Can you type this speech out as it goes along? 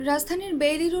রাজধানীর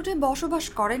বেইলি রোডে বসবাস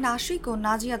করেন আশিক ও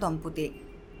নাজিয়া দম্পতি।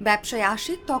 ব্যবসায়ী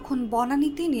আশিক তখন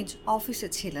বনানীতে নিজ অফিসে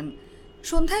ছিলেন।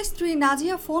 সন্ধ্যায় স্ত্রী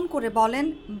নাজিয়া ফোন করে বলেন,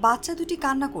 বাচ্চা দুটি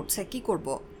কান্না করছে, কি করব।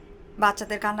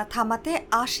 বাচ্চাদের কান্না থামাতে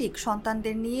আশিক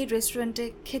সন্তানদের নিয়ে রেস্টুরেন্টে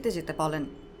খেতে যেতে বলেন।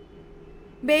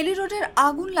 বেইলি রোডের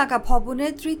আগুন লাগা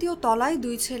ভবনের ৩য় তলায়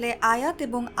দুই ছেলে আয়াত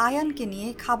এবং আয়ানকে নিয়ে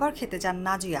খাবার খেতে যান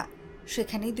নাজিয়া।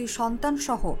 সেখানেই দুই সন্তান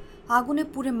সহ আগুনে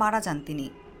পুড়ে মারা যান তিনি।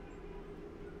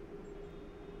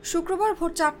 শুক্রবার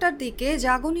ভোর ৪টার দিকে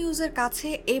জাগো নিউজের কাছে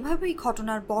এভাবেই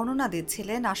ঘটনার বর্ণনা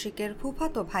দিচ্ছিলেন আশিকের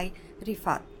ফুফাতো ভাই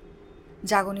রিফাত।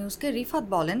 জাগো নিউজকে রিফাত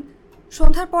বলেন,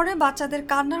 সন্ধ্যার পরে বাচ্চাদের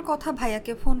কান্নার কথা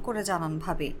ভাইয়াকে ফোন করে জানান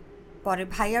ভাবি। পরে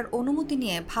ভাইয়ার অনুমতি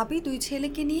নিয়ে ভাবি দুই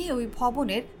ছেলেকে নিয়ে ওই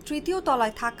ভবনের ৩য়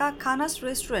তলায় থাকা খানাস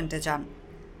রেস্টুরেন্টে যান।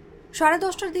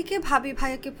 10:30টার দিকে ভাবি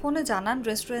ভাইয়াকে ফোনে জানান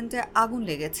রেস্টুরেন্টে আগুন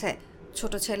লেগেছে,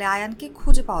 ছোট ছেলে আয়ানকে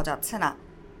খুঁজে পাওয়া যাচ্ছে না।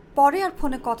 পরে আর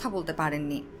ফোনে কথা বলতে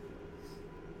পারেননি।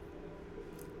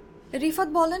 রিফাত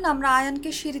বলেন, আমরা আয়ানকে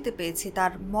সিঁড়িতে পেয়েছি,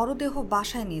 তার মরদেহ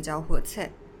বাসায় নিয়ে যাওয়া হয়েছে।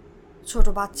 ছোট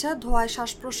বাচ্চা ধোঁয়ায়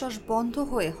শ্বাস প্রশ্বাস বন্ধ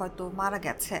হয়ে হয়তো মারা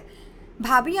গেছে।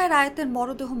 ভাবি আর আয়াতের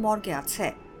মরদেহ মর্গে আছে।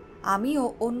 আমি ও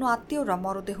অন্য আত্মীয়রা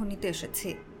মরদেহ নিতে এসেছি।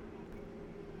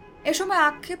 এ সময়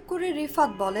আক্ষেপ করে রিফাত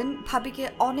বলেন, ভাবিকে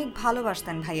অনেক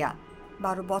ভালোবাসতেন ভাইয়া।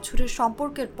 12 বছরের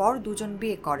সম্পর্কের পর দুজন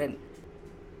বিয়ে করেন।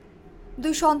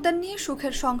 দুই সন্তান নিয়ে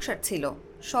সুখের সংসার ছিল,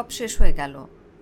 সব শেষ হয়ে গেল।